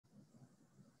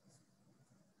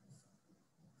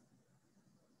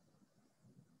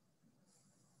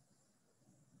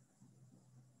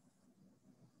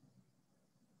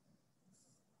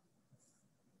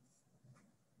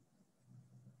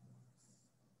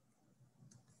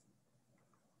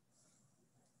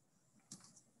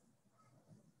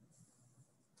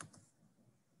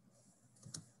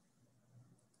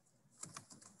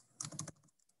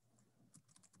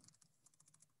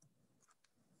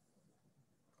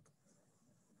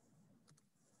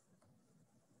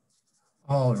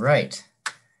All right.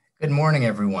 Good morning,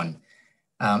 everyone.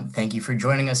 Thank you for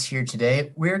joining us here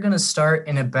today. We're going to start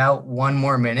in about 1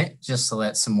 more minute, just to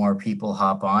let some more people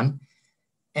hop on.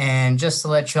 And just to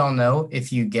let y'all know,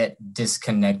 if you get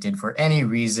disconnected for any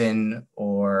reason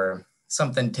or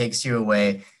something takes you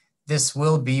away, this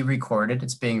will be recorded.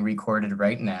 It's being recorded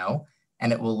right now,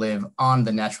 and it will live on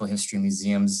the Natural History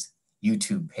Museum's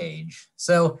YouTube page.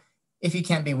 So if you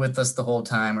can't be with us the whole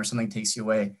time or something takes you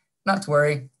away, not to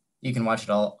worry, you can watch it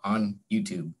all on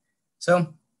YouTube.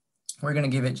 So we're going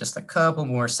to give it just a couple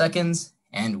more seconds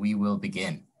and we will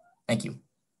begin. Thank you.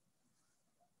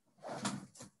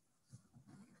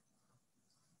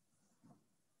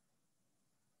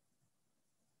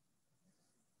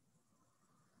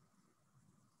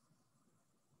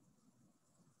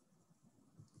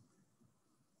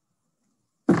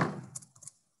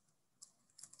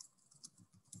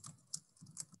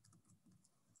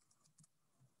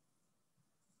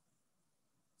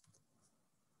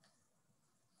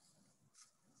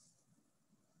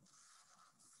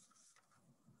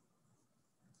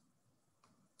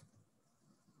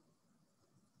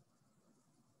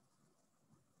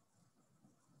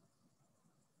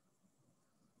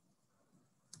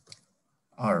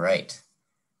 All right,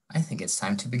 I think it's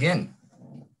time to begin.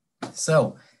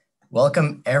 So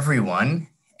welcome everyone,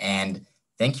 and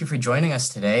thank you for joining us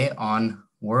today on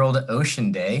World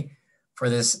Ocean Day for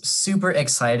this super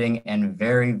exciting and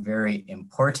very, very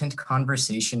important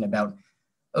conversation about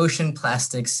ocean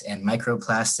plastics and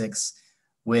microplastics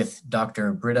with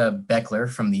Dr. Britta Baechler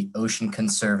from the Ocean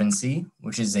Conservancy,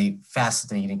 which is a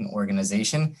fascinating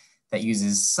organization that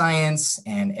uses science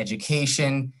and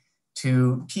education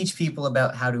to teach people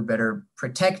about how to better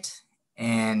protect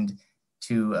and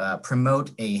to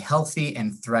promote a healthy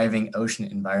and thriving ocean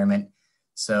environment.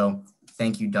 So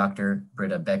thank you, Dr.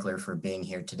 Britta Baechler, for being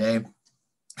here today.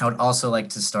 I would also like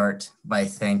to start by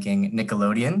thanking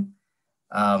Nickelodeon.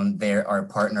 They are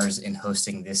partners in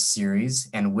hosting this series,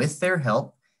 and with their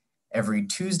help, every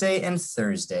Tuesday and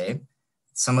Thursday,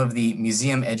 some of the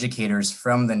museum educators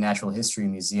from the Natural History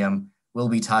Museum will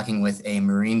be talking with a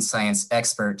marine science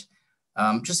expert,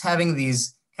 just having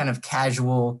these kind of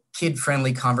casual,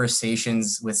 kid-friendly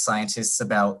conversations with scientists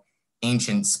about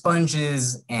ancient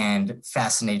sponges and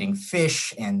fascinating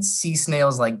fish and sea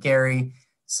snails like Gary.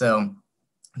 So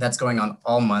that's going on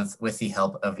all month with the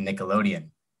help of Nickelodeon.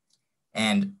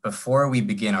 And before we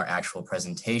begin our actual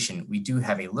presentation, we do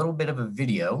have a little bit of a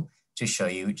video to show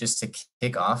you just to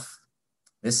kick off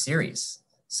this series.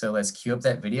 So let's cue up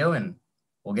that video and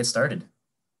we'll get started.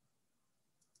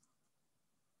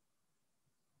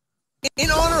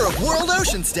 In honor of World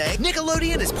Oceans Day,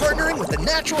 Nickelodeon is partnering with the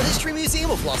Natural History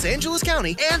Museum of Los Angeles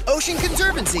County and Ocean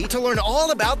Conservancy to learn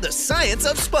all about the science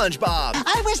of SpongeBob.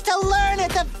 I wish to learn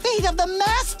at the feet of the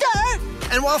master!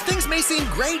 And while things may seem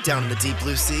great down in the deep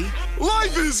blue sea,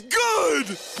 life is good!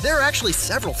 There are actually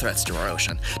several threats to our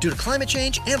ocean due to climate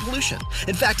change and pollution.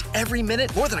 In fact, every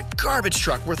minute, more than a garbage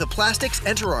truck worth of plastics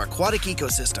enter our aquatic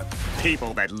ecosystem.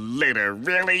 People that litter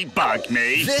really bug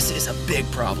me. This is a big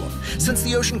problem, since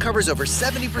the ocean covers over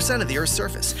 70% of the Earth's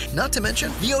surface. Not to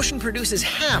mention, the ocean produces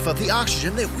half of the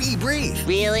oxygen that we breathe.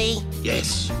 Really?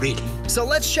 Yes, really. So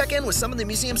let's check in with some of the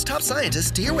museum's top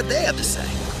scientists to hear what they have to say.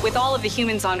 With all of the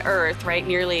humans on Earth, right,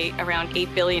 nearly around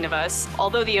 8 billion of us,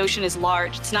 although the ocean is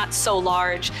large, it's not so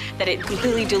large that it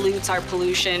completely dilutes our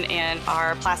pollution and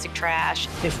our plastic trash.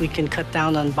 If we can cut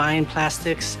down on buying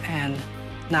plastics and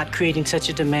not creating such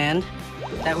a demand,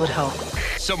 that would help.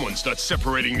 Someone's not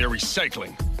separating their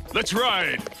recycling. Let's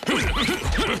ride!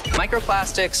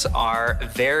 Microplastics are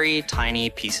very tiny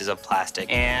pieces of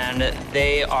plastic, and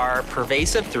they are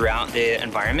pervasive throughout the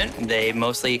environment. They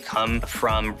mostly come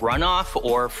from runoff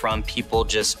or from people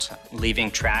just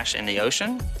leaving trash in the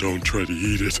ocean. Don't try to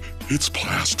eat it. It's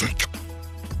plastic.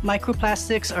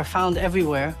 Microplastics are found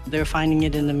everywhere. They're finding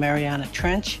it in the Mariana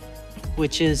Trench,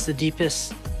 which is the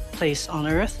deepest place on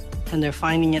Earth. And they're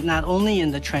finding it not only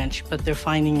in the trench, but they're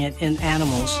finding it in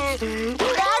animals.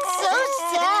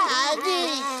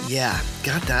 Yeah,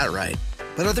 got that right.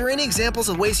 But are there any examples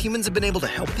of ways humans have been able to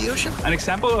help the ocean? An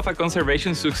example of a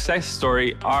conservation success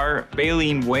story are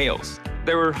baleen whales.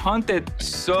 They were hunted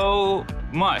so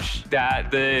much that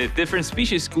the different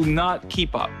species could not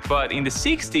keep up. But in the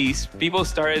 60s, people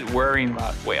started worrying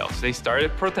about whales. They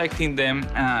started protecting them,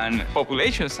 and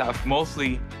populations have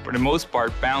mostly, for the most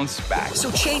part, bounced back.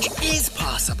 So change is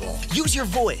possible. Use your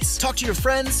voice. Talk to your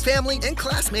friends, family, and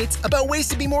classmates about ways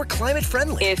to be more climate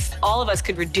friendly. If all of us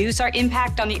could reduce our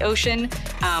impact on the ocean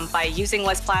by using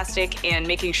less plastic and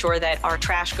making sure that our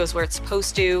trash goes where it's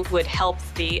supposed to, would help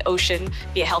the ocean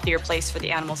be a healthier place for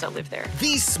the animals that live there.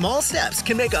 These small steps plastics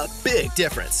can make a big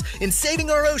difference in saving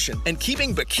our ocean and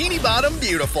keeping Bikini Bottom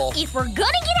beautiful. If we're gonna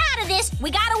get out of this,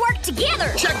 we gotta work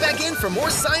together. Check back in for more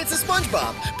Science of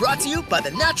SpongeBob, brought to you by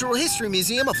the Natural History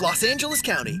Museum of Los Angeles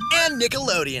County and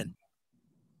Nickelodeon.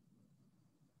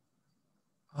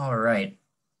 All right,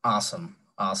 awesome.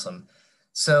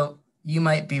 So you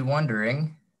might be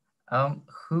wondering,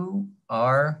 who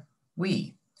are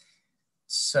we?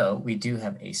 So we do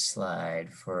have a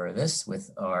slide for this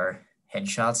with our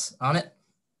headshots on it.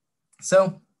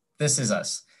 So this is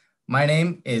us. My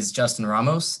name is Justin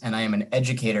Ramos, and I am an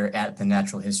educator at the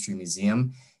Natural History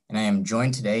Museum, and I am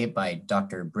joined today by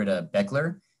Dr. Britta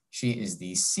Baechler. She is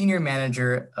the Senior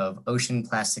Manager of Ocean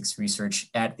Plastics Research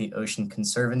at the Ocean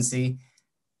Conservancy.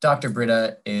 Dr.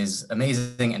 Britta is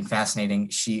amazing and fascinating.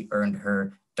 She earned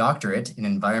her doctorate in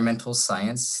environmental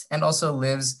science and also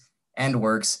lives and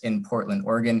works in Portland,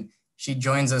 Oregon. She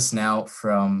joins us now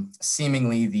from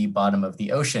seemingly the bottom of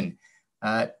the ocean.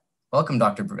 Welcome,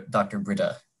 Dr.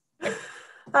 Britta.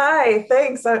 Hi,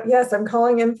 thanks. Yes, I'm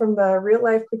calling in from the real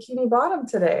life Bikini Bottom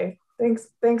today.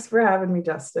 Thanks for having me,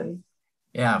 Justin.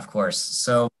 Yeah, of course.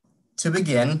 So to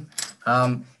begin,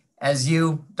 as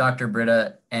you, Dr.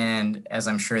 Britta, and as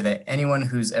I'm sure that anyone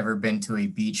who's ever been to a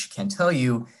beach can tell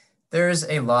you, there's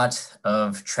a lot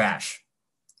of trash,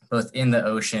 both in the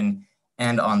ocean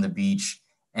and on the beach.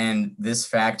 And this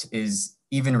fact is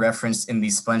even referenced in the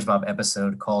SpongeBob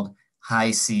episode called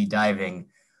High Sea Diving,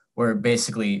 where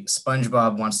basically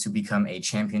SpongeBob wants to become a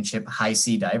championship high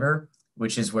sea diver,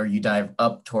 which is where you dive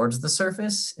up towards the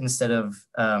surface instead of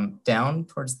down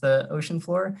towards the ocean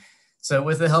floor. So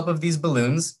with the help of these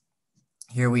balloons,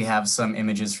 here we have some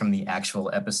images from the actual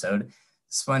episode.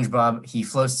 SpongeBob, he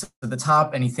floats to the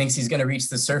top and he thinks he's gonna reach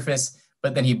the surface,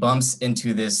 but then he bumps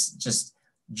into this just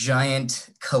giant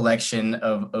collection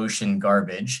of ocean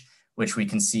garbage, which we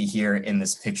can see here in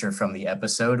this picture from the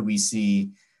episode. We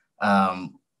see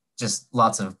just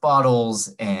lots of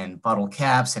bottles and bottle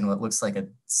caps and what looks like a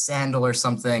sandal or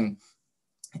something.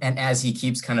 And as he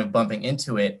keeps kind of bumping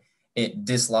into it, it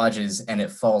dislodges and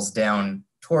it falls down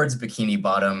towards Bikini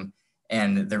Bottom.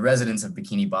 And the residents of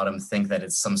Bikini Bottom think that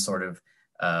it's some sort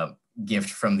of gift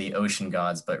from the ocean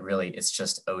gods, but really it's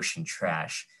just ocean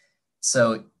trash.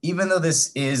 So even though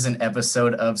this is an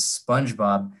episode of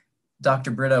SpongeBob,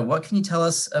 Dr. Britta, what can you tell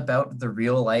us about the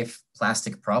real life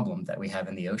plastic problem that we have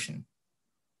in the ocean?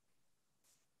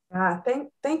 Yeah,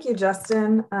 thank you,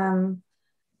 Justin.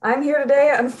 I'm here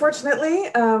today, unfortunately,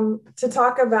 to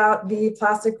talk about the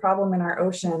plastic problem in our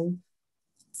ocean.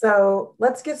 So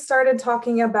let's get started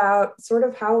talking about sort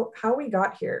of how we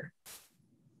got here.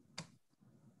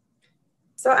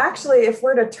 So actually, if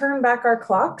we're to turn back our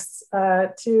clocks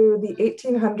to the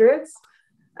 1800s,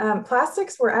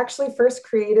 plastics were actually first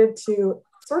created to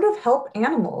sort of help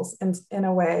animals in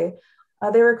a way.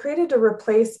 They were created to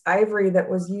replace ivory that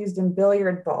was used in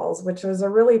billiard balls, which was a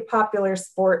really popular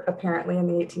sport apparently in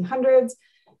the 1800s.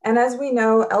 And as we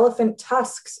know, elephant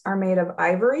tusks are made of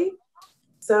ivory.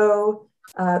 So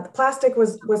the plastic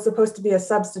was supposed to be a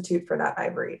substitute for that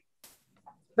ivory.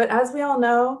 But as we all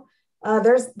know,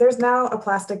 there's now a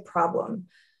plastic problem.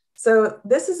 So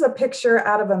this is a picture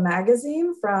out of a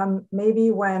magazine from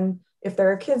maybe when, if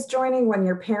there are kids joining, when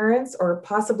your parents or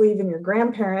possibly even your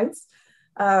grandparents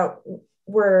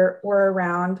were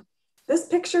around. This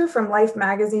picture from Life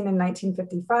magazine in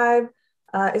 1955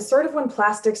 is sort of when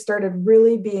plastic started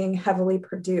really being heavily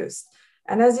produced.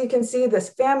 And as you can see, this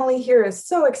family here is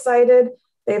so excited.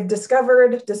 They've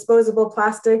discovered disposable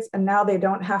plastics and now they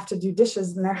don't have to do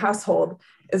dishes in their household,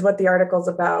 is what the article's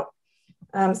about.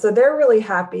 So they're really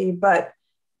happy, but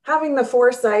having the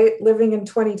foresight living in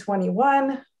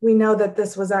 2021, we know that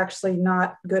this was actually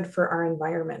not good for our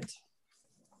environment.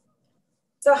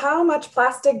 So how much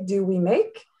plastic do we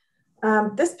make?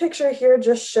 This picture here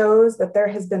just shows that there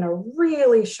has been a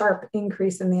really sharp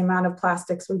increase in the amount of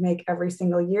plastics we make every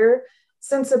single year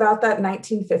since about that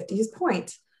 1950s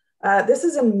point. This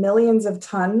is in millions of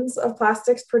tons of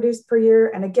plastics produced per year.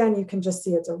 And again, you can just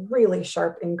see it's a really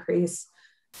sharp increase.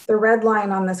 The red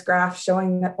line on this graph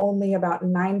showing that only about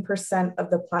 9% of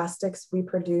the plastics we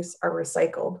produce are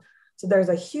recycled. So there's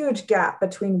a huge gap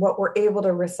between what we're able to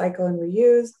recycle and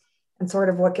reuse and sort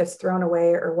of what gets thrown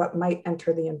away or what might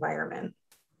enter the environment.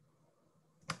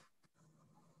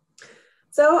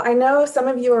 So I know some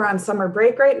of you are on summer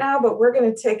break right now, but we're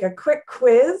going to take a quick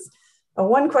quiz, a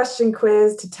one-question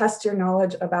quiz to test your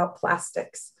knowledge about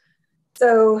plastics.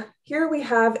 So here we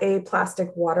have a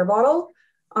plastic water bottle.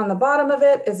 On the bottom of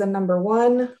it is a number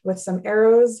 1 with some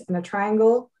arrows and a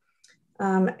triangle.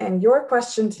 And your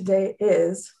question today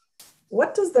is,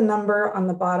 what does the number on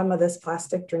the bottom of this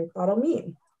plastic drink bottle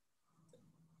mean?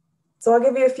 So I'll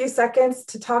give you a few seconds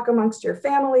to talk amongst your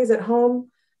families at home.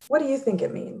 What do you think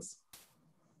it means?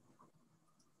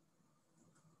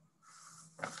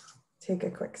 Take a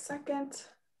quick second.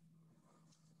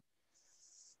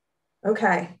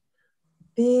 Okay,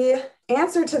 the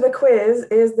answer to the quiz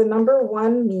is the number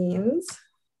 1 means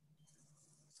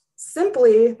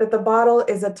simply that the bottle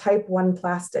is a type 1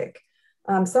 plastic.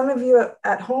 Some of you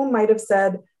at home might have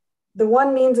said, the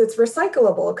 1 means it's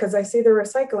recyclable because I see the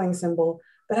recycling symbol,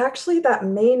 but actually that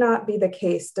may not be the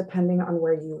case depending on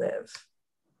where you live.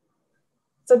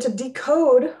 So to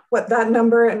decode what that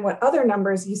number and what other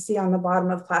numbers you see on the bottom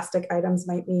of plastic items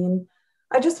might mean,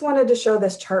 I just wanted to show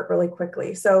this chart really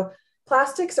quickly. So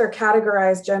plastics are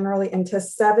categorized generally into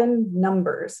 7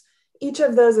 numbers. Each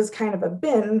of those is kind of a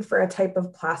bin for a type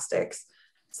of plastics.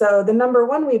 So the number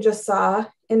 1 we just saw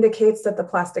indicates that the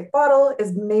plastic bottle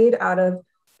is made out of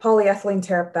polyethylene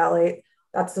terephthalate.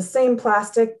 That's the same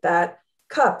plastic that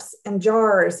cups and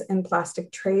jars and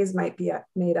plastic trays might be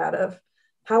made out of.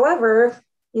 However,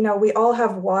 we all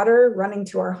have water running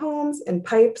to our homes in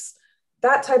pipes.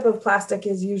 That type of plastic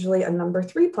is usually a number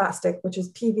 3 plastic, which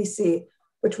is PVC,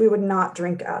 which we would not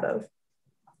drink out of.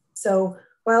 So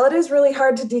while it is really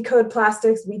hard to decode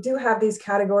plastics, we do have these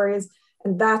categories,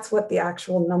 and that's what the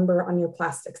actual number on your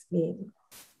plastics mean.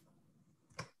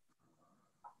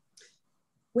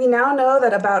 We now know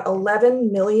that about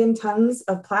 11 million tons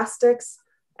of plastics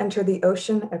enter the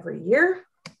ocean every year.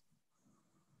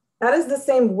 That is the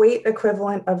same weight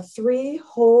equivalent of 3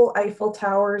 whole Eiffel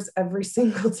Towers every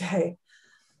single day.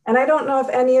 And I don't know if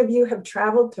any of you have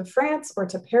traveled to France or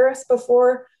to Paris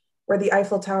before, where the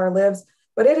Eiffel Tower lives,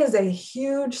 but it is a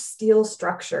huge steel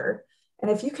structure. And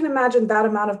if you can imagine that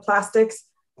amount of plastics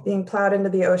being plowed into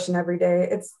the ocean every day,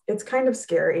 it's kind of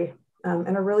scary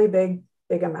and a really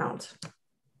big amount.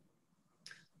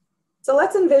 So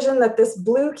let's envision that this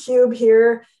blue cube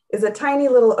here is a tiny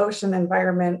little ocean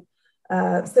environment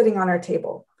sitting on our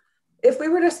table. If we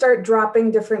were to start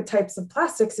dropping different types of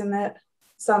plastics in it,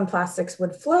 some plastics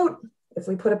would float. If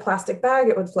we put a plastic bag,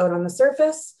 it would float on the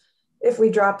surface. If we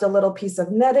dropped a little piece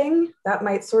of netting, that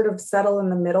might sort of settle in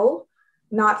the middle,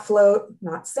 not float,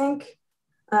 not sink.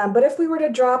 But if we were to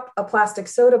drop a plastic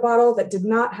soda bottle that did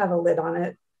not have a lid on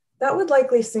it, that would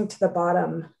likely sink to the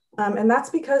bottom. And that's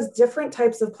because different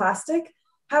types of plastic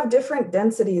have different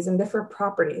densities and different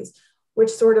properties, which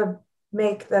sort of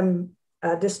make them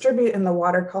distribute in the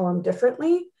water column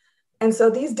differently. And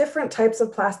so these different types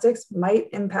of plastics might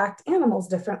impact animals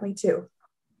differently too.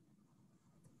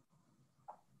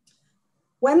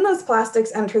 When those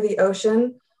plastics enter the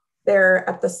ocean, they're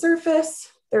at the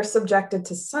surface, they're subjected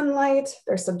to sunlight,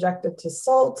 they're subjected to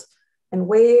salt and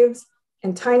waves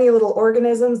and tiny little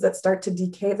organisms that start to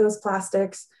decay those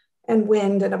plastics, and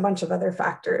wind and a bunch of other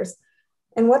factors.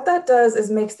 And what that does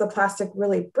is makes the plastic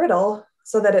really brittle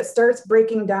so that it starts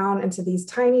breaking down into these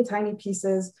tiny, tiny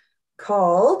pieces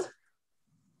called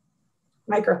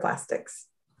microplastics.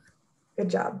 Good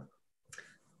job.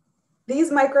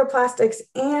 These microplastics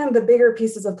and the bigger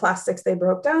pieces of plastics they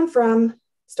broke down from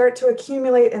start to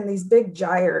accumulate in these big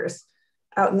gyres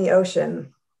out in the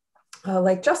ocean.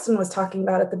 Like Justin was talking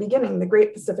about at the beginning, the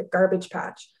Great Pacific Garbage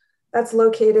Patch. That's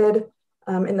located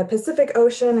in the Pacific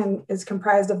Ocean and is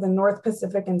comprised of the North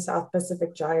Pacific and South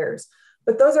Pacific gyres.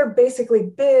 But those are basically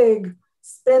big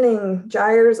spinning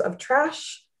gyres of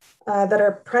trash that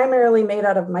are primarily made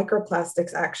out of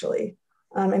microplastics actually,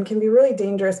 and can be really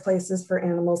dangerous places for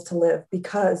animals to live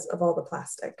because of all the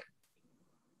plastic.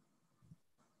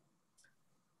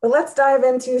 But let's dive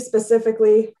into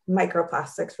specifically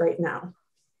microplastics right now.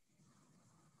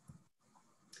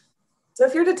 So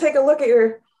if you're to take a look at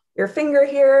your finger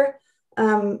here,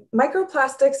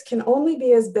 microplastics can only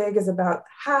be as big as about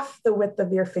half the width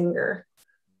of your finger.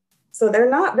 So they're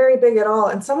not very big at all.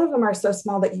 And some of them are so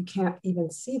small that you can't even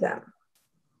see them.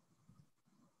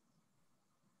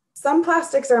 Some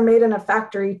plastics are made in a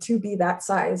factory to be that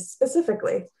size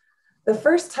specifically. The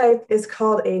first type is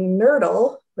called a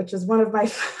nurdle, which is one of my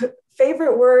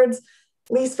favorite words,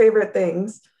 least favorite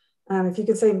things. If you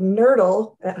could say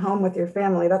nurdle at home with your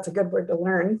family, that's a good word to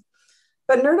learn.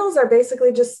 But nurdles are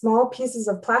basically just small pieces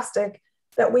of plastic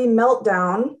that we melt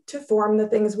down to form the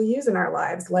things we use in our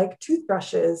lives, like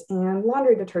toothbrushes and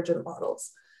laundry detergent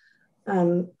bottles.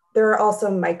 There are also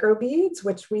microbeads,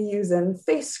 which we use in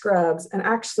face scrubs and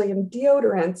actually in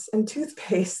deodorants and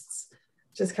toothpastes,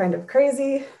 which is kind of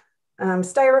crazy.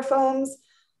 Styrofoams,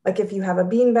 like if you have a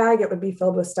bean bag, it would be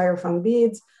filled with styrofoam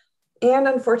beads. And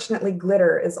unfortunately,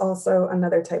 glitter is also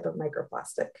another type of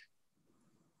microplastic.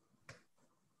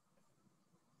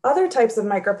 Other types of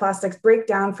microplastics break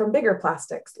down from bigger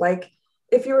plastics, like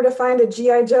if you were to find a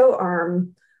G.I. Joe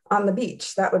arm on the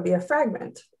beach. That would be a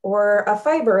fragment. Or a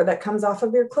fiber that comes off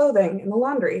of your clothing in the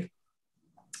laundry.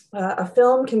 A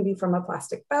film can be from a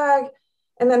plastic bag,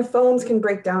 and then foams can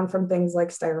break down from things like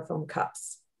styrofoam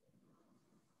cups.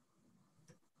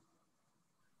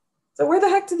 So where the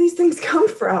heck do these things come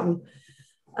from?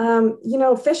 You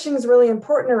know, fishing is really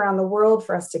important around the world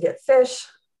for us to get fish,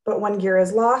 but when gear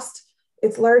is lost,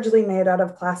 it's largely made out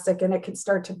of plastic and it can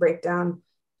start to break down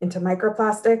into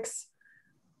microplastics.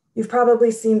 You've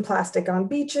probably seen plastic on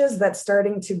beaches that's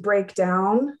starting to break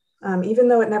down. Even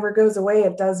though it never goes away,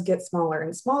 it does get smaller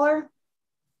and smaller.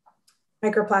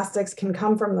 Microplastics can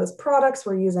come from those products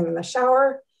we're using in the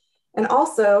shower and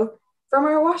also from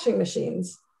our washing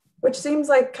machines, which seems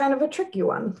like kind of a tricky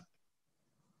one.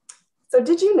 So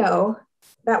did you know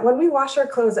that when we wash our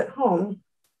clothes at home,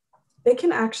 they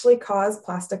can actually cause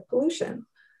plastic pollution?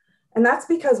 And that's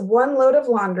because one load of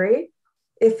laundry,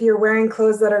 if you're wearing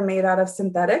clothes that are made out of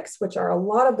synthetics, which are a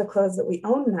lot of the clothes that we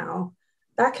own now,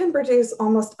 that can produce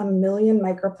almost 1 million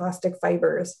microplastic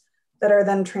fibers that are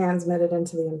then transmitted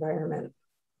into the environment.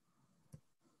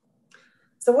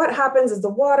 So what happens is the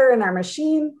water in our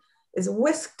machine is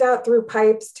whisked out through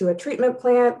pipes to a treatment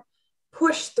plant,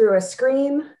 pushed through a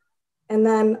screen, and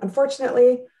then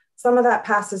unfortunately, some of that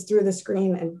passes through the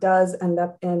screen and does end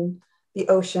up in the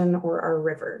ocean or our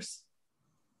rivers.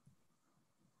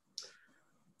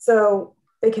 So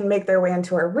they can make their way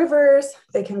into our rivers.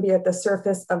 They can be at the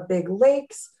surface of big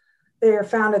lakes. They are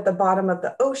found at the bottom of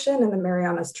the ocean in the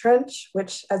Marianas Trench,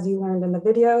 which, as you learned in the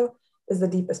video, is the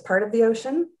deepest part of the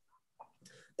ocean.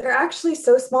 They're actually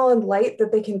so small and light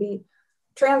that they can be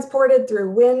transported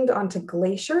through wind onto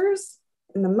glaciers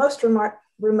in the most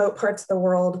remote parts of the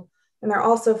world. And they're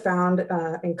also found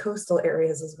in coastal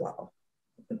areas as well.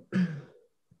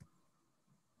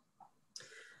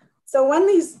 So when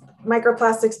these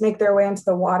microplastics make their way into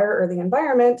the water or the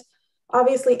environment,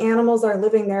 obviously animals are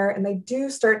living there and they do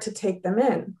start to take them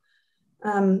in.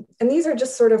 And these are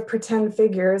just sort of pretend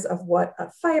figures of what a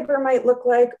fiber might look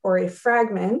like or a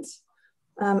fragment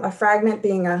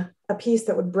being a piece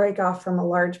that would break off from a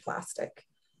large plastic.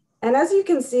 And as you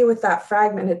can see with that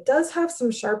fragment, it does have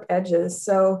some sharp edges.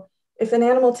 So if an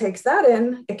animal takes that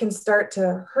in, it can start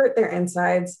to hurt their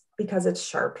insides because it's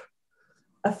sharp.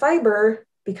 A fiber,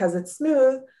 because it's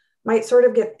smooth, might sort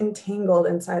of get entangled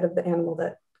inside of the animal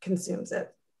that consumes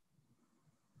it.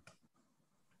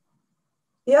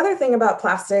 The other thing about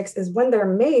plastics is when they're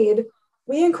made,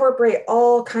 we incorporate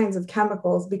all kinds of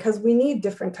chemicals because we need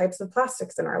different types of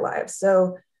plastics in our lives.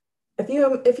 So if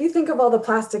you think of all the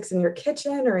plastics in your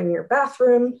kitchen or in your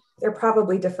bathroom, they're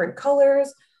probably different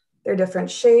colors, they're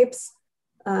different shapes.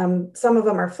 Some of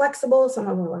them are flexible, some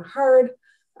of them are hard,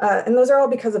 and those are all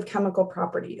because of chemical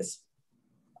properties.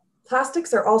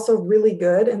 Plastics are also really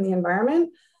good in the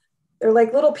environment. They're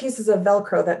like little pieces of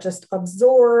Velcro that just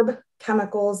absorb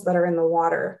chemicals that are in the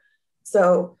water.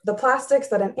 So the plastics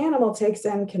that an animal takes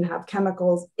in can have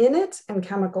chemicals in it and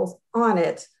chemicals on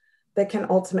it that can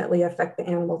ultimately affect the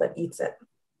animal that eats it.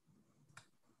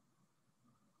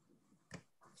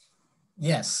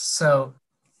 Yes, so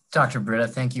Dr. Britta,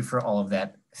 thank you for all of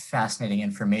that fascinating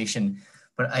information.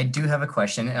 But I do have a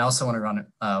question, and I also want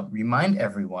to remind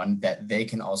everyone that they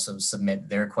can also submit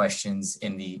their questions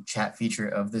in the chat feature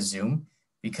of the Zoom,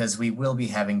 because we will be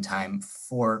having time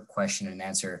for question and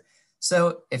answer.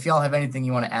 So if y'all have anything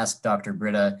you want to ask Dr.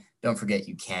 Britta, don't forget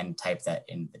you can type that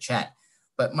in the chat.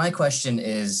 But my question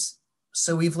is,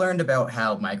 so we've learned about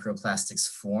how microplastics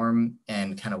form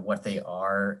and kind of what they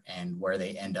are and where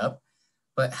they end up,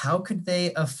 but how could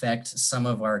they affect some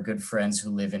of our good friends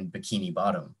who live in Bikini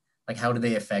Bottom? Like, how do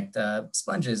they affect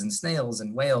sponges and snails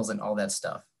and whales and all that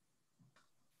stuff?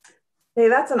 Hey,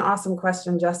 that's an awesome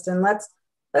question, Justin. Let's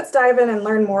dive in and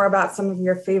learn more about some of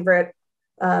your favorite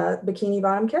Bikini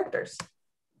Bottom characters.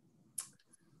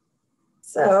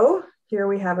 So here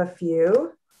we have a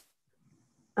few.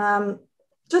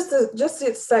 Just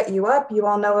to set you up, you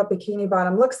all know what Bikini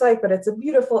Bottom looks like, but it's a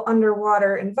beautiful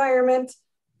underwater environment.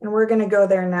 And we're gonna go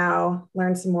there now,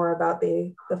 learn some more about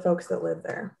the folks that live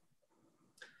there.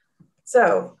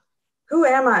 So who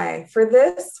am I? For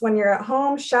this, when you're at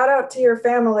home, shout out to your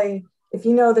family if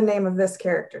you know the name of this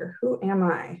character. Who am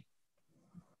I?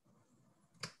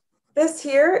 This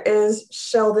here is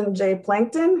Sheldon J.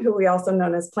 Plankton, who we also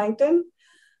know as Plankton.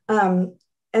 And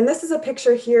this is a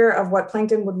picture here of what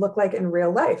Plankton would look like in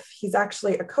real life. He's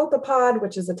actually a copepod,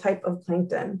 which is a type of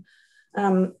plankton.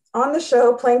 On the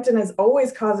show, Plankton is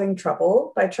always causing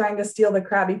trouble by trying to steal the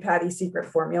Krabby Patty secret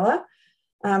formula.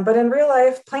 But in real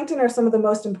life, plankton are some of the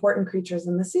most important creatures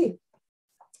in the sea.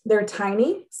 They're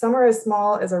tiny. Some are as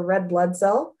small as a red blood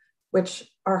cell, which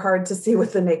are hard to see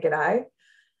with the naked eye.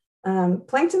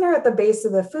 Plankton are at the base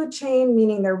of the food chain,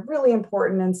 meaning they're really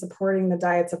important in supporting the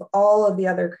diets of all of the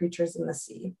other creatures in the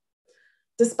sea.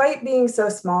 Despite being so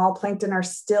small, plankton are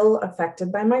still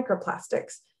affected by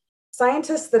microplastics.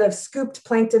 Scientists that have scooped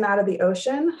plankton out of the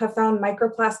ocean have found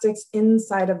microplastics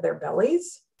inside of their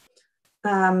bellies.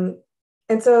 And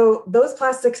so those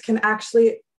plastics can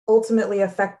actually ultimately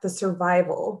affect the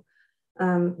survival,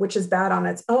 which is bad on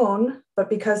its own, but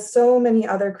because so many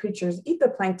other creatures eat the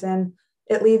plankton,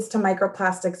 it leads to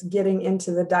microplastics getting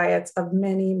into the diets of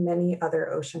many, many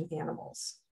other ocean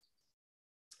animals.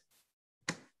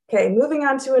 Okay, moving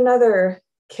on to another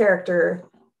character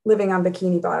living on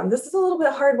Bikini Bottom. This is a little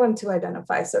bit hard one to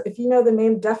identify, so if you know the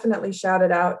name, definitely shout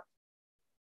it out.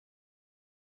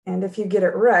 And if you get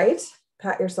it right,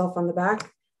 pat yourself on the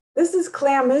back. This is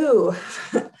Clamu.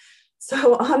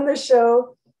 So on the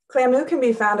show, Clamu can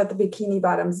be found at the Bikini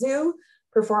Bottom Zoo,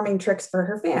 performing tricks for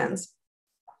her fans.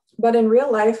 But in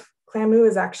real life, Clamu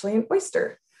is actually an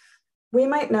oyster. We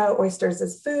might know oysters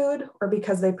as food or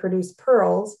because they produce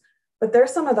pearls, but they're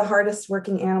some of the hardest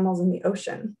working animals in the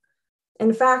ocean.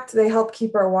 In fact, they help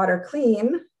keep our water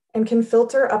clean and can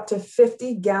filter up to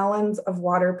 50 gallons of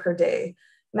water per day.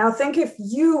 Now think if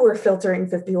you were filtering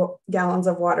 50 gallons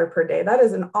of water per day, that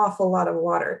is an awful lot of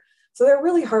water. So they're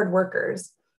really hard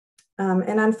workers.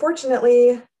 And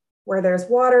unfortunately, where there's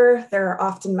water, there are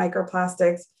often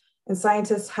microplastics, and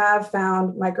scientists have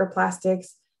found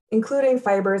microplastics, including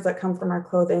fibers that come from our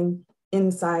clothing,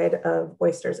 inside of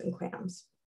oysters and clams.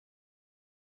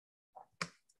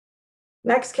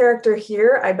 Next character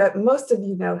here, I bet most of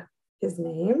you know his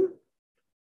name.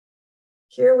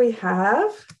 Here we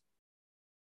have,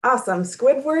 awesome,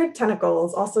 Squidward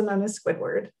Tentacles, also known as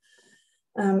Squidward.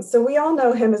 So we all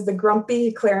know him as the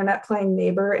grumpy clarinet playing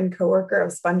neighbor and coworker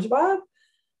of SpongeBob.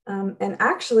 And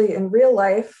actually in real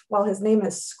life, while his name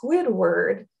is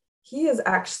Squidward, he is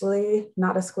actually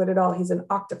not a squid at all, he's an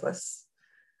octopus.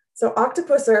 So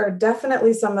octopus are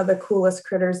definitely some of the coolest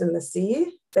critters in the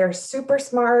sea. They're super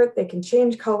smart, they can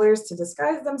change colors to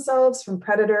disguise themselves from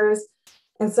predators,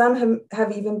 and some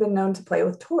have even been known to play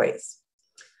with toys.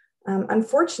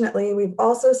 Unfortunately, we've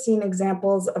also seen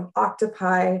examples of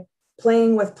octopi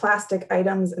playing with plastic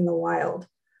items in the wild.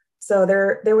 So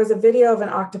there was a video of an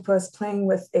octopus playing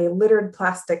with a littered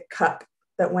plastic cup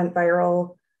that went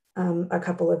viral a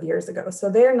couple of years ago. So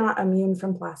they're not immune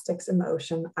from plastics in the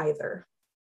ocean either.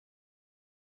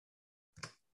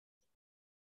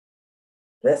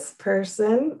 This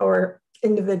person or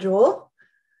individual,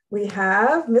 we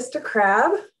have Mr.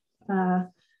 Crab.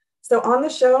 So on the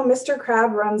show, Mr.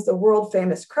 Crab runs the world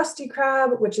famous Krusty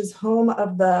Krab, which is home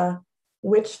of the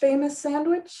which famous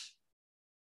sandwich?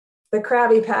 The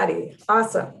Krabby Patty.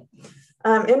 Awesome.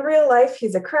 In real life,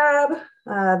 he's a crab.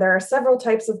 There are several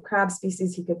types of crab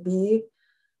species he could be.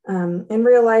 In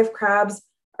real life, crabs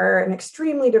are an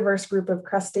extremely diverse group of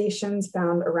crustaceans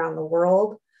found around the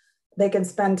world. They can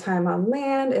spend time on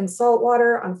land, in salt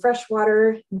water, on fresh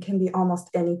water, and can be almost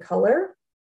any color.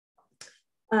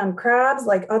 Crabs,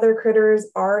 like other critters,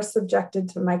 are subjected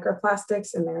to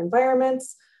microplastics in their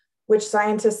environments, which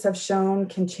scientists have shown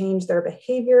can change their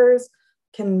behaviors,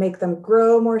 can make them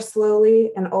grow more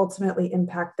slowly, and ultimately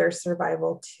impact their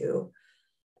survival too.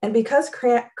 And because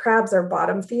crabs are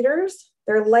bottom feeders,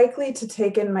 they're likely to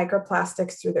take in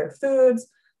microplastics through their foods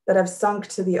that have sunk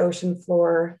to the ocean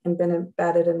floor and been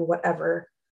embedded in whatever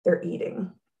they're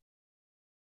eating.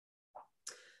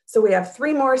 So we have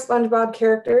 3 more SpongeBob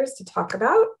characters to talk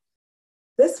about.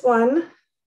 This one,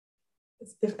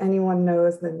 if anyone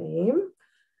knows the name,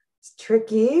 it's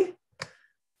tricky.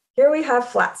 Here we have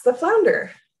Flats the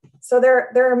Flounder. So there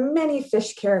are many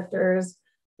fish characters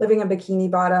living in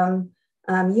Bikini Bottom.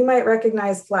 You might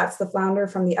recognize Flats the Flounder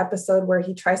from the episode where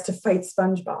he tries to fight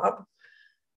SpongeBob.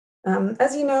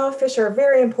 As you know, fish are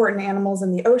very important animals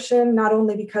in the ocean, not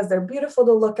only because they're beautiful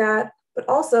to look at, but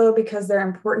also because they're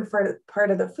an important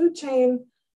part of the food chain,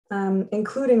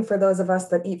 including for those of us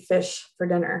that eat fish for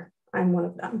dinner. I'm one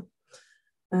of them.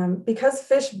 Because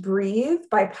fish breathe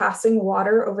by passing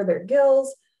water over their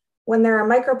gills, when there are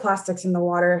microplastics in the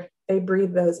water, they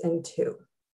breathe those in too.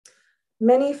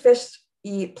 Many fish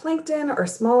eat plankton or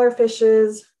smaller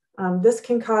fishes. This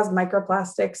can cause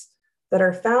microplastics that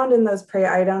are found in those prey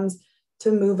items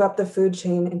to move up the food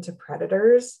chain into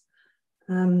predators.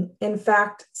 In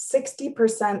fact,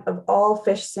 60% of all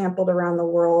fish sampled around the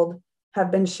world have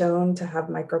been shown to have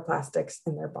microplastics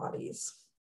in their bodies.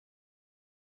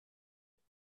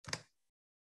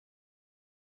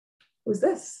 Who's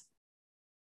this?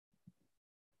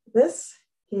 This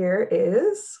here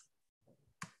is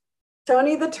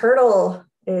Tony the turtle,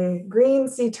 a green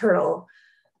sea turtle.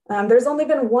 There's only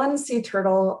been one sea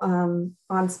turtle on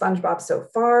SpongeBob so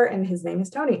far, and his name is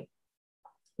Tony.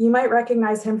 You might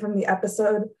recognize him from the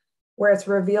episode where it's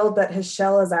revealed that his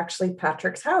shell is actually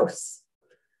Patrick's house.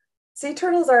 Sea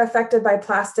turtles are affected by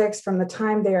plastics from the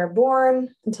time they are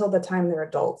born until the time they're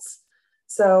adults.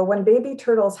 So when baby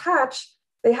turtles hatch,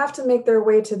 they have to make their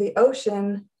way to the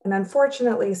ocean, and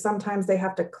unfortunately, sometimes they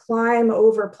have to climb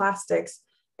over plastics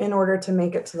in order to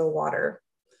make it to the water.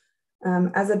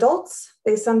 As adults,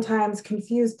 they sometimes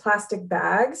confuse plastic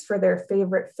bags for their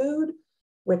favorite food,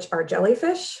 which are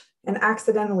jellyfish, and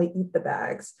accidentally eat the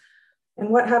bags. And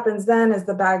what happens then is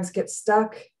the bags get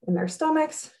stuck in their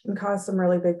stomachs and cause some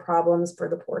really big problems for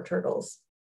the poor turtles.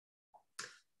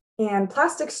 And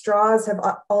plastic straws have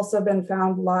also been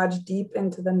found lodged deep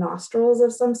into the nostrils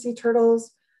of some sea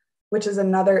turtles, which is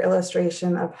another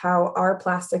illustration of how our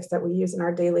plastics that we use in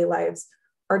our daily lives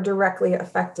are directly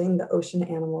affecting the ocean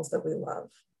animals that we love.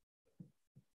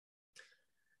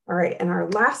 All right, and our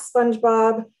last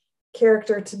SpongeBob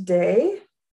character today,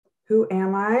 who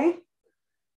am I?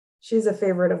 She's a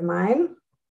favorite of mine.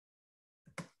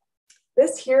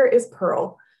 This here is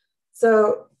Pearl.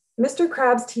 So Mr.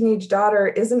 Crab's teenage daughter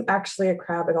isn't actually a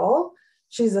crab at all.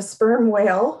 She's a sperm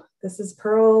whale. This is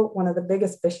Pearl, one of the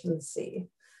biggest fish in the sea.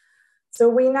 So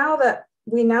we now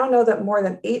know that more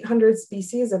than 800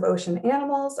 species of ocean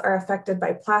animals are affected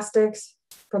by plastics,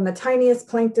 from the tiniest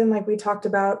plankton, like we talked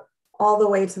about, all the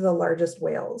way to the largest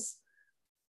whales.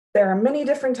 There are many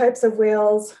different types of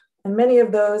whales, and many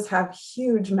of those have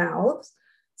huge mouths.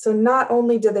 So not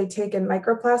only do they take in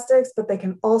microplastics, but they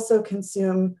can also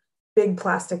consume big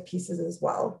plastic pieces as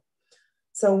well.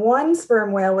 So one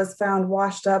sperm whale was found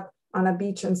washed up on a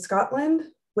beach in Scotland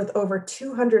with over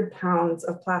 200 pounds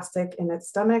of plastic in its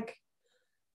stomach.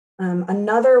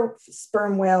 Another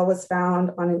sperm whale was found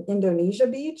on an Indonesia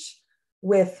beach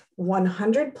with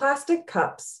 100 plastic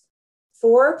cups,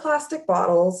 4 plastic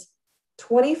bottles,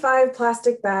 25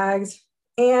 plastic bags,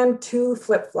 and 2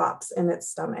 flip-flops in its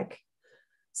stomach.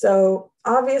 So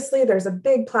obviously there's a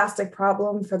big plastic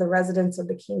problem for the residents of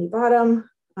Bikini Bottom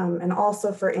and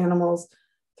also for animals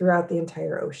throughout the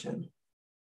entire ocean.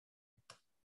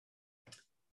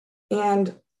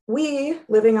 And we,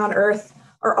 living on Earth,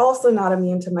 are also not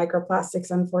immune to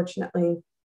microplastics, unfortunately.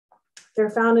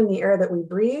 They're found in the air that we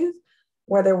breathe,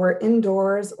 whether we're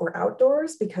indoors or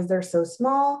outdoors, because they're so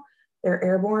small, they're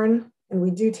airborne, and we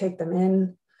do take them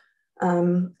in.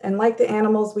 And like the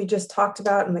animals we just talked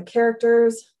about and the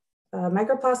characters,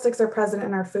 microplastics are present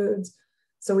in our foods.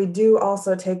 So we do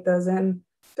also take those in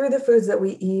through the foods that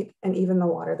we eat and even the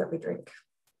water that we drink.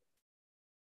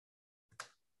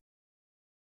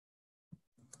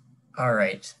 All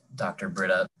right, Dr.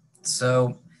 Britta.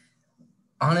 So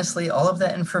honestly, all of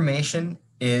that information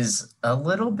is a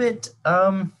little bit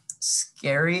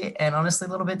scary and honestly a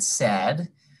little bit sad,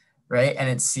 right? And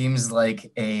it seems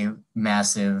like a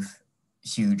massive,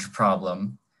 huge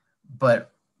problem.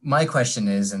 But my question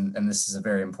is, and this is a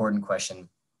very important question,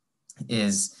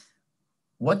 is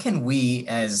what can we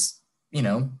as, you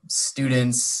know,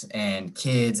 students and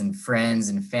kids and friends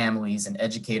and families and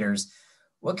educators,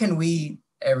 what can we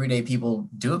everyday people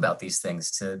do about these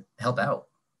things to help out?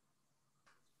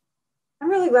 I'm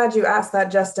really glad you asked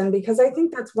that, Justin, because I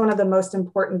think that's one of the most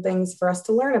important things for us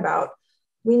to learn about.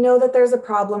 We know that there's a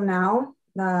problem now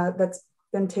that's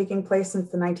been taking place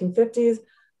since the 1950s,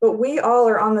 but we all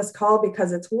are on this call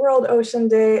because it's World Ocean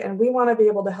Day and we want to be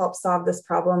able to help solve this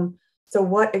problem. So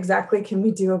what exactly can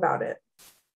we do about it?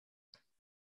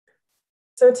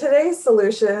 So today's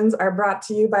solutions are brought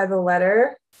to you by the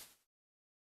letter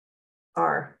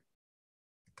R.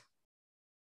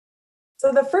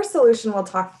 So the first solution we'll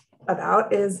talk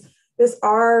about is this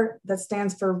R that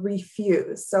stands for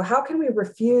refuse. So how can we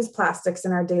refuse plastics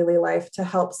in our daily life to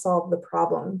help solve the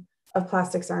problem of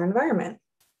plastics in our environment?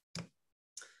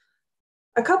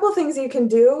 A couple of things you can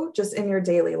do just in your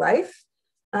daily life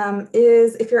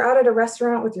is if you're out at a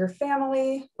restaurant with your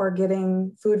family or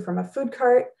getting food from a food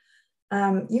cart,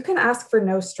 you can ask for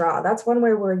no straw. That's one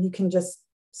way where you can just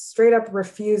straight up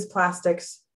refuse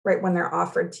plastics right when they're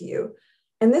offered to you.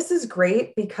 And this is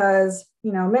great because,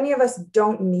 you know, many of us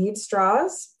don't need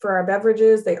straws for our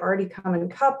beverages. They already come in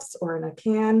cups or in a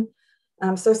can.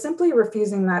 So simply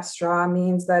refusing that straw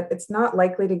means that it's not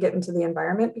likely to get into the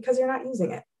environment because you're not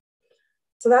using it.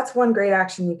 So that's one great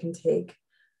action you can take.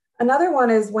 Another one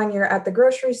is when you're at the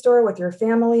grocery store with your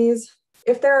families,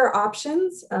 if there are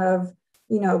options of,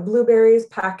 you know, blueberries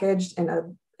packaged in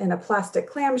a plastic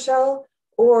clamshell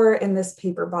or in this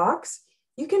paper box,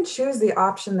 you can choose the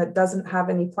option that doesn't have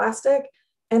any plastic.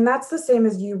 And that's the same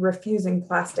as you refusing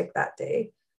plastic that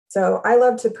day. So I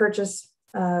love to purchase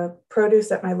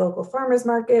produce at my local farmer's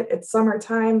market. It's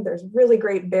summertime, there's really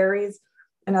great berries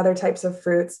and other types of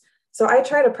fruits. So I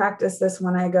try to practice this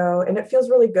when I go, and it feels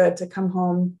really good to come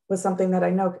home with something that I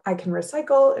know I can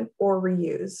recycle or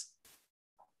reuse.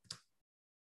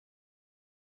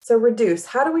 So reduce,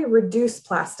 how do we reduce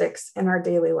plastics in our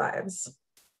daily lives?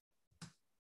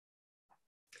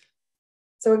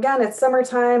 So again, it's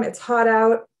summertime, it's hot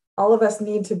out. All of us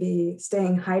need to be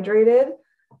staying hydrated.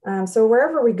 So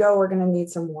wherever we go, we're gonna need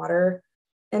some water.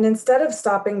 And instead of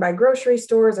stopping by grocery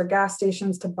stores or gas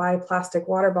stations to buy plastic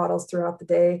water bottles throughout the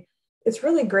day, it's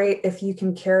really great if you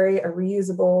can carry a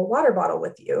reusable water bottle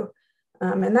with you.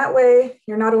 And that way,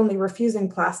 you're not only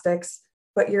refusing plastics,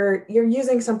 but you're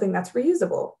using something that's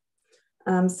reusable.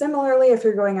 Similarly, if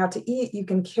you're going out to eat, you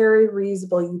can carry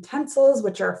reusable utensils,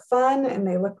 which are fun and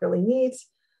they look really neat.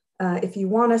 If you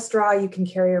want a straw, you can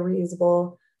carry a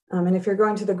reusable. And if you're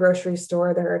going to the grocery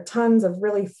store, there are tons of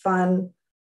really fun,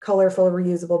 colorful,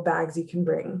 reusable bags you can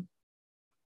bring.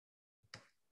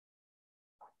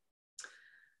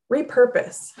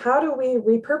 Repurpose. How do we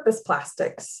repurpose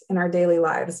plastics in our daily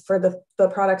lives for the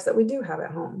products that we do have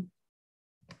at home?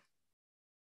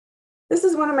 This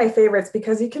is one of my favorites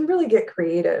because you can really get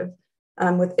creative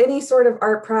with any sort of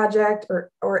art project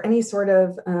or any sort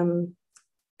of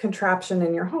contraption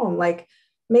in your home, like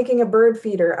making a bird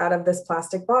feeder out of this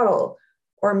plastic bottle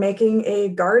or making a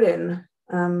garden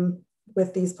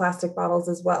with these plastic bottles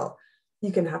as well.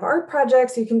 You can have art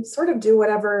projects, you can sort of do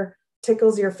whatever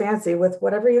tickles your fancy with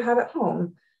whatever you have at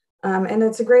home. And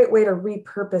it's a great way to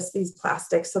repurpose these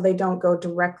plastics so they don't go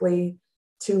directly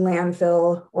to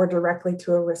landfill or directly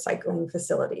to a recycling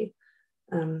facility.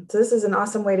 So this is an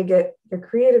awesome way to get your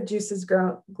creative juices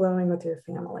glowing with your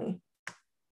family.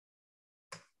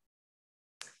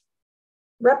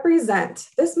 Represent.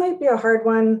 This might be a hard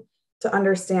one to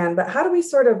understand, but how do we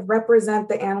sort of represent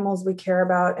the animals we care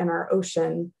about in our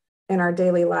ocean in our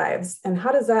daily lives? And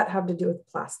how does that have to do with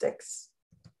plastics?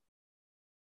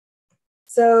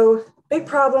 So big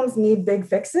problems need big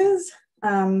fixes.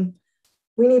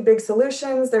 We need big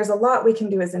solutions. There's a lot we can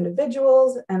do as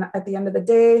individuals. And at the end of the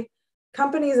day,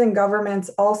 companies and governments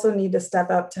also need to step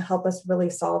up to help us really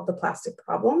solve the plastic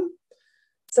problem.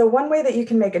 So one way that you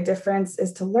can make a difference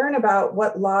is to learn about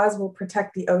what laws will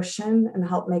protect the ocean and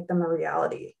help make them a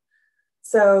reality.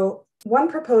 So one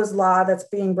proposed law that's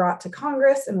being brought to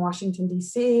Congress in Washington,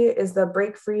 D.C. is the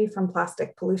Break Free from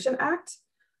Plastic Pollution Act.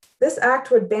 This act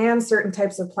would ban certain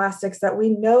types of plastics that we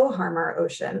know harm our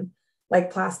ocean,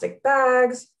 like plastic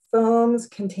bags, foams,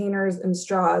 containers, and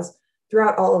straws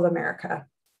throughout all of America.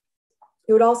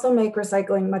 It would also make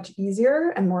recycling much easier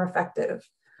and more effective.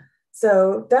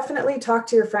 So definitely talk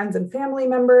to your friends and family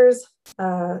members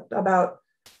about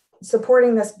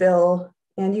supporting this bill,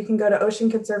 and you can go to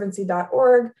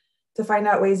oceanconservancy.org to find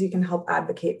out ways you can help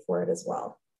advocate for it as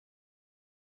well.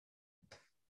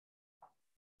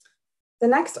 The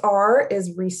next R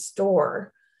is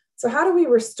restore. So how do we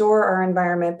restore our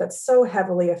environment that's so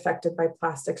heavily affected by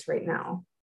plastics right now?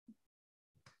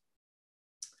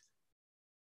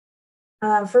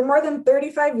 For more than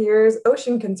 35 years,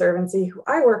 Ocean Conservancy, who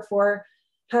I work for,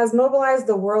 has mobilized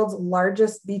the world's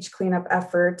largest beach cleanup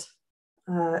effort,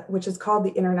 which is called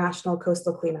the International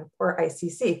Coastal Cleanup, or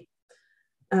ICC.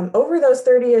 Over those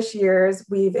 30-ish years,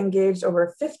 we've engaged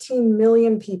over 15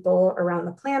 million people around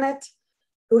the planet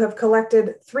who have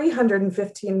collected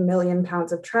 315 million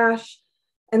pounds of trash.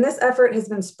 And this effort has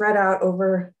been spread out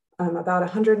over about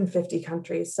 150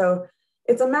 countries. So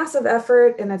it's a massive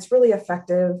effort and it's really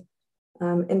effective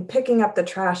in picking up the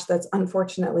trash that's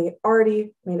unfortunately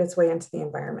already made its way into the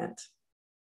environment.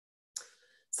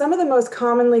 Some of the most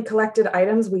commonly collected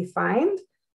items we find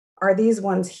are these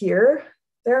ones here.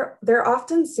 They're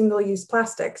often single-use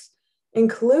plastics,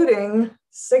 including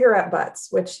cigarette butts,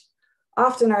 which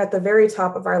often are at the very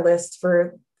top of our list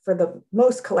for the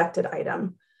most collected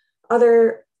item.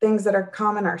 Other things that are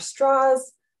common are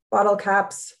straws, bottle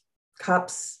caps,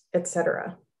 cups,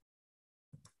 etc.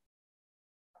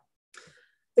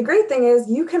 The great thing is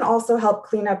you can also help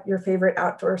clean up your favorite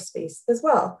outdoor space as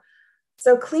well.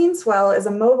 So CleanSwell is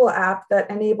a mobile app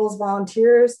that enables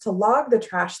volunteers to log the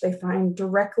trash they find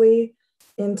directly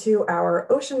into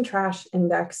our ocean trash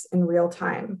index in real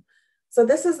time. So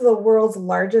this is the world's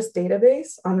largest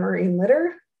database on marine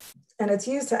litter, and it's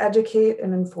used to educate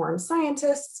and inform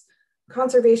scientists,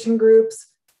 conservation groups,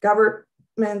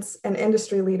 governments, and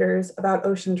industry leaders about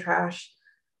ocean trash,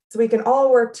 so we can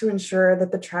all work to ensure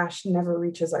that the trash never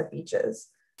reaches our beaches.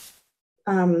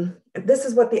 This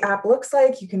is what the app looks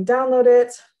like. You can download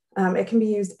it. It can be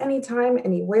used anytime,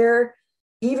 anywhere.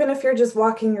 Even if you're just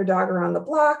walking your dog around the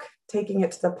block, taking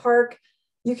it to the park,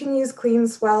 you can use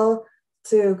CleanSwell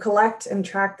to collect and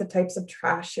track the types of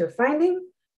trash you're finding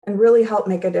and really help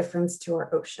make a difference to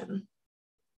our ocean.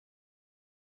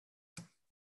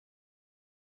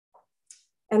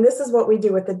 And this is what we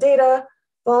do with the data.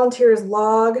 Volunteers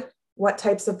log what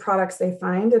types of products they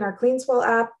find in our CleanSwell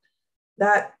app.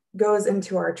 That goes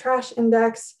into our trash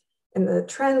index, and the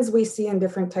trends we see in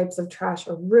different types of trash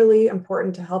are really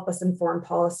important to help us inform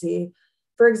policy.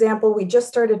 For example, we just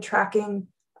started tracking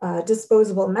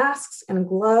disposable masks and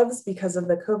gloves because of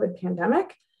the COVID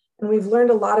pandemic. And we've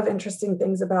learned a lot of interesting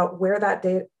things about where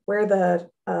the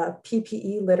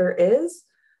PPE litter is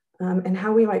and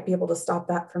how we might be able to stop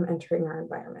that from entering our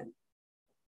environment.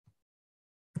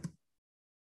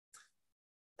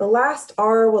 The last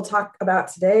R we'll talk about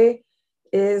today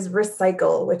is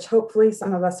recycle, which hopefully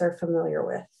some of us are familiar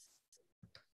with.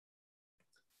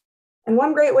 And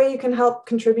one great way you can help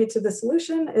contribute to the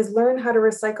solution is learn how to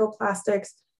recycle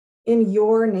plastics in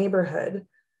your neighborhood.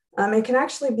 It can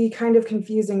actually be kind of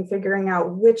confusing figuring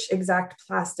out which exact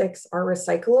plastics are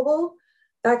recyclable.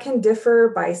 That can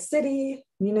differ by city,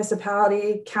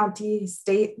 municipality, county,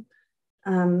 state.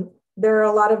 There are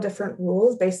a lot of different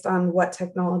rules based on what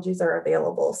technologies are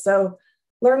available. So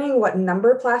learning what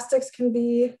number plastics can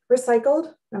be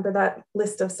recycled, remember that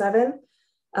list of 7,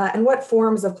 and what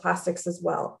forms of plastics as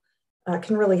well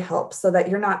can really help so that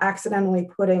you're not accidentally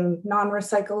putting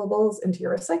non-recyclables into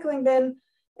your recycling bin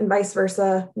and vice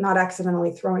versa, not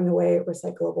accidentally throwing away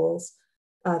recyclables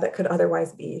that could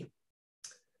otherwise be.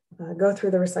 Go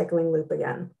through the recycling loop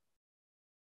again.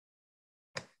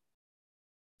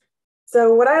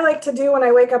 So what I like to do when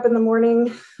I wake up in the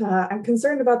morning, I'm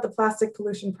concerned about the plastic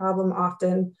pollution problem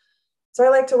often. So I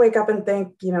like to wake up and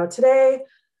think, today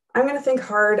I'm going to think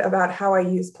hard about how I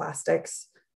use plastics.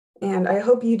 And I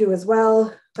hope you do as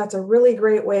well. That's a really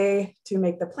great way to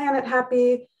make the planet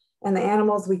happy and the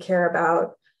animals we care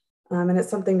about. And it's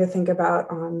something to think about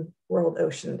on World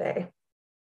Ocean Day.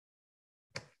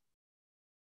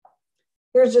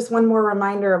 Here's just one more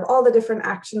reminder of all the different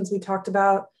actions we talked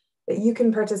about that you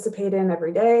can participate in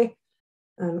every day.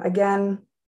 Again,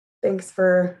 thanks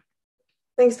for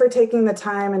taking the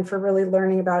time and for really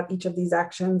learning about each of these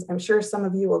actions. I'm sure some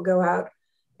of you will go out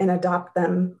and adopt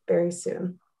them very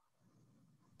soon.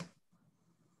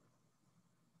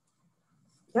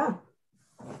 Yeah.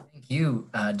 Thank you,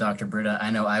 Dr. Britta.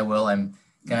 I know I will. I'm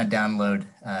gonna download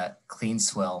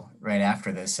CleanSwell right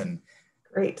after this and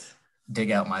great.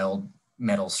 Dig out my old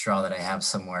metal straw that I have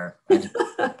somewhere.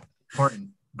 Important,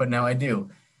 but now I do.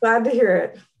 Glad to hear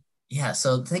it. Yeah,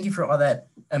 so thank you for all that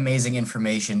amazing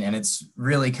information. And it's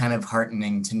really kind of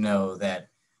heartening to know that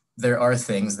there are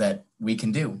things that we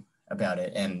can do about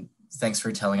it. And thanks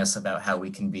for telling us about how we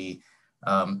can be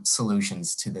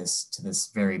solutions to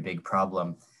this very big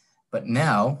problem. But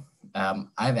now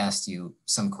I've asked you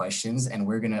some questions and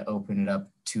we're gonna open it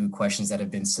up to questions that have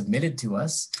been submitted to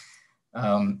us.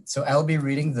 So I'll be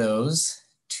reading those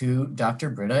to Dr.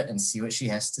 Britta and see what she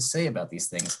has to say about these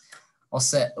things. I'll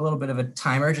set a little bit of a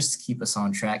timer just to keep us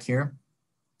on track here,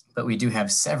 but we do have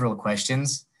several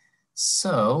questions.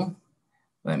 So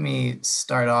let me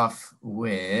start off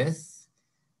with,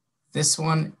 this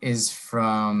one is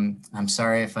from, I'm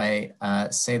sorry if I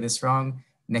say this wrong,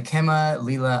 Nakema,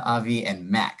 Lila, Avi, and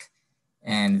Mac.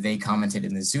 And they commented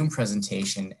in the Zoom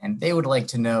presentation and they would like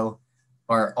to know,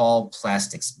 are all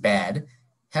plastics bad?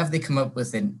 Have they come up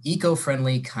with an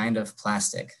eco-friendly kind of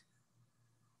plastic?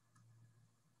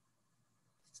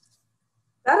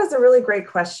 That is a really great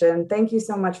question. Thank you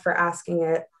so much for asking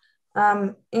it.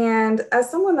 And as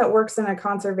someone that works in a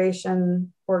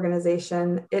conservation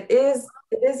organization, it is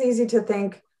easy to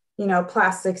think,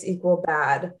 plastics equal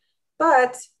bad.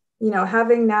 But,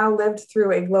 having now lived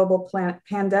through a global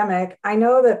pandemic, I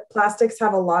know that plastics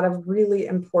have a lot of really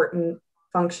important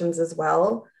functions as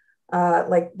well.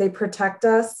 Like they protect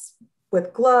us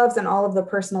with gloves and all of the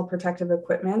personal protective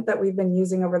equipment that we've been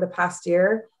using over the past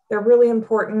year. They're really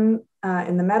important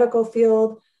in the medical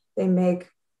field. They make,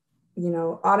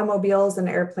 automobiles and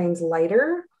airplanes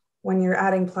lighter when you're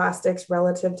adding plastics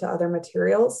relative to other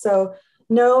materials. So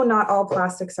no, not all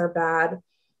plastics are bad.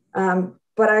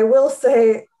 But I will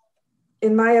say,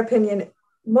 in my opinion,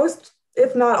 most,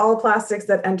 if not all plastics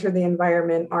that enter the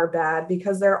environment are bad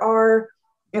because there are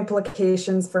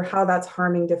implications for how that's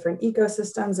harming different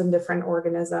ecosystems and different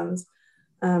organisms.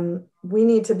 We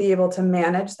need to be able to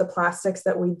manage the plastics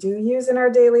that we do use in our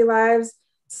daily lives,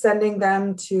 sending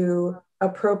them to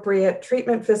appropriate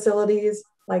treatment facilities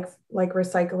like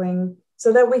recycling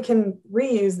so that we can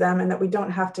reuse them and that we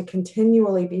don't have to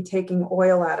continually be taking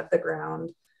oil out of the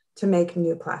ground to make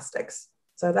new plastics.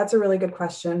 So that's a really good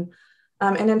question.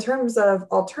 And in terms of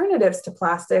alternatives to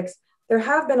plastics, there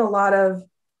have been a lot of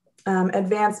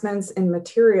advancements in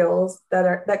materials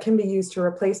that can be used to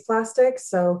replace plastics.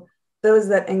 So those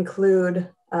that include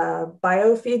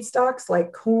biofeedstocks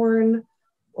like corn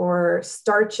or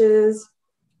starches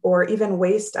or even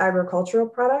waste agricultural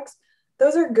products,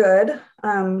 those are good.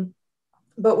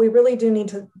 But we really do need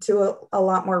to do a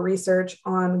lot more research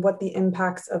on what the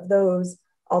impacts of those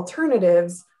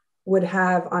alternatives would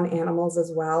have on animals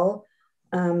as well.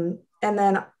 And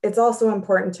then it's also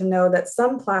important to know that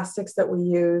some plastics that we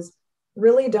use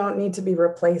really don't need to be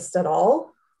replaced at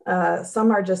all.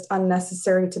 Some are just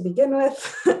unnecessary to begin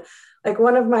with. Like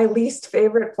one of my least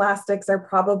favorite plastics are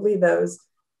probably those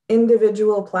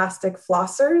individual plastic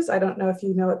flossers. I don't know if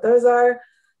you know what those are.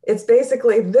 It's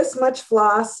basically this much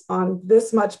floss on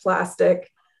this much plastic.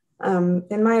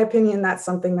 In my opinion, that's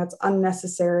something that's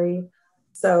unnecessary.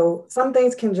 So some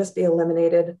things can just be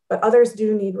eliminated, but others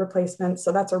do need replacement.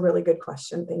 So that's a really good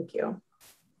question. Thank you. All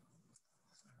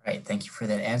right, thank you for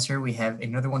that answer. We have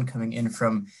another one coming in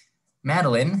from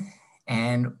Madeline.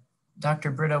 And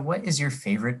Dr. Britta, what is your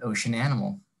favorite ocean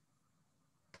animal?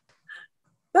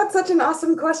 That's such an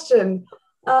awesome question.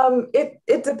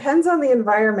 It depends on the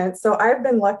environment. So I've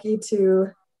been lucky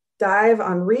to dive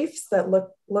on reefs that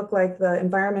look like the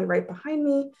environment right behind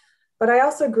me, but I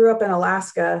also grew up in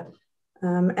Alaska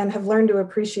and have learned to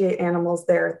appreciate animals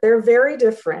there. They're very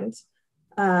different,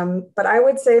 but I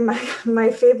would say my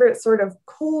favorite sort of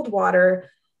cold water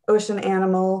ocean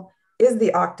animal is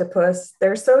the octopus.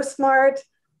 They're so smart.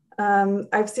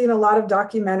 I've seen a lot of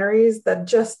documentaries that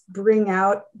just bring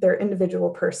out their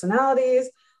individual personalities.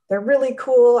 They're really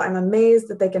cool. I'm amazed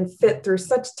that they can fit through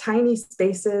such tiny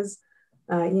spaces,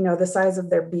 the size of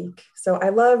their beak. So I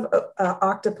love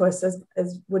octopus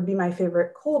as would be my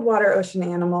favorite cold water ocean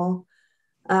animal.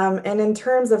 And in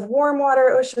terms of warm water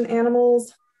ocean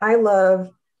animals, I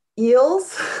love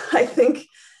eels. I think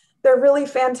they're really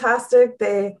fantastic.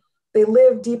 They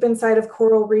live deep inside of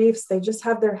coral reefs. They just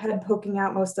have their head poking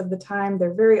out most of the time.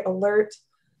 They're very alert,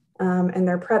 and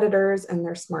they're predators, and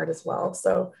they're smart as well.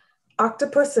 So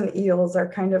octopus and eels are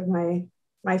kind of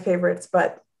my favorites,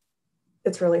 but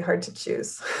it's really hard to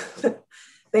choose.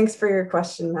 Thanks for your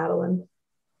question, Madeline.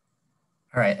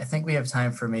 All right, I think we have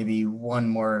time for maybe one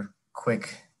more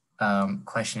quick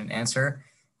question and answer.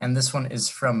 And this one is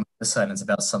from Melissa, and it's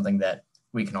about something that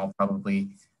we can all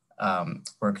probably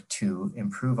work to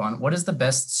improve on. What is the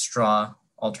best straw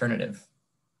alternative?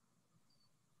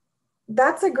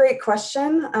 That's a great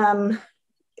question.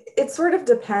 It sort of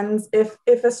depends. If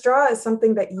a straw is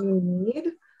something that you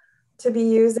need to be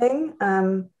using,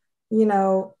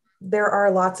 there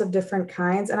are lots of different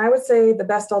kinds. And I would say the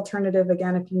best alternative,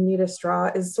 again, if you need a straw,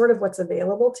 is sort of what's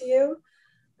available to you.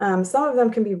 Some of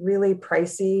them can be really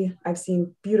pricey. I've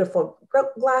seen beautiful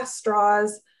glass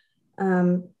straws,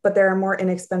 but there are more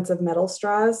inexpensive metal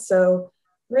straws. So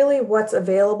really what's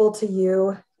available to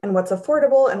you and what's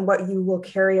affordable and what you will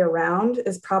carry around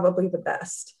is probably the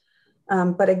best.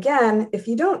 But again, if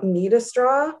you don't need a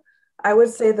straw, I would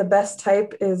say the best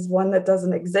type is one that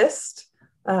doesn't exist.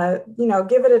 Give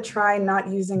it a try not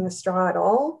using a straw at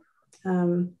all.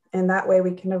 And that way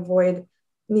we can avoid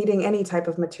needing any type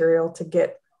of material to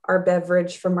get our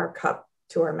beverage from our cup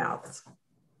to our mouths.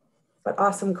 But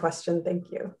awesome question,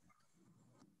 thank you.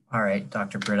 All right,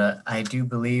 Dr. Britta, I do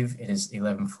believe it is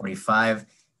 11:45,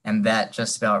 and that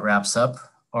just about wraps up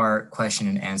our question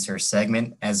and answer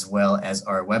segment as well as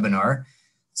our webinar.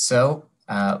 So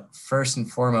first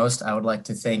and foremost, I would like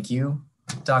to thank you,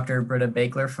 Dr. Britta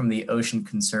Baechler from the Ocean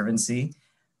Conservancy,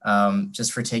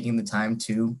 just for taking the time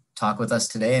to talk with us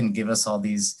today and give us all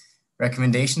these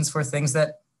recommendations for things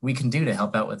that we can do to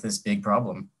help out with this big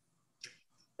problem.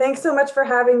 Thanks so much for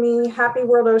having me. Happy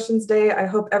World Oceans Day. I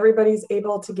hope everybody's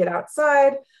able to get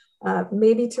outside,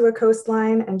 maybe to a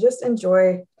coastline, and just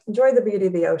enjoy the beauty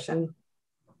of the ocean.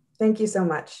 Thank you so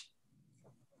much.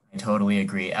 I totally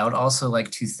agree. I would also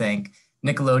like to thank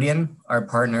Nickelodeon, our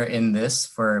partner in this,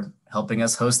 for helping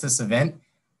us host this event.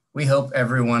 We hope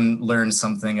everyone learned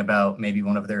something about maybe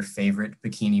one of their favorite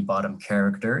Bikini Bottom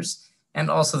characters, and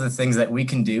also the things that we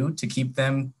can do to keep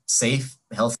them safe,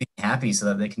 healthy, and happy so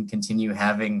that they can continue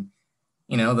having,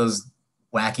 those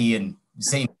wacky and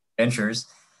insane adventures.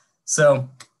 So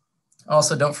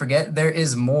also don't forget, there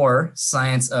is more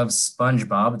Science of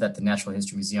SpongeBob that the Natural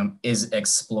History Museum is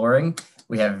exploring.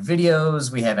 We have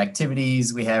videos, we have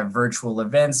activities, we have virtual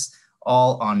events,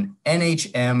 all on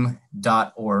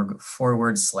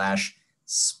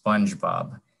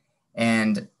nhm.org/SpongeBob.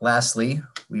 And lastly,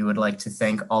 we would like to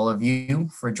thank all of you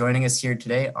for joining us here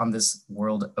today on this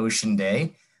World Ocean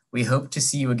Day. We hope to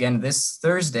see you again this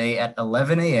Thursday at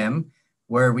 11 a.m.,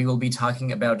 where we will be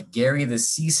talking about Gary the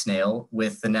sea snail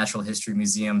with the Natural History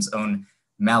Museum's own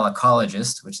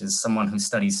malacologist, which is someone who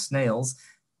studies snails,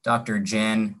 Dr.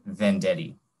 Jan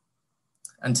Vendetti.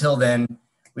 Until then,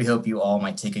 we hope you all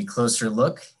might take a closer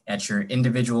look at your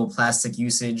individual plastic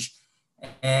usage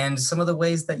and some of the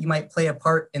ways that you might play a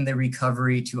part in the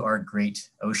recovery to our great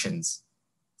oceans.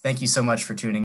 Thank you so much for tuning in.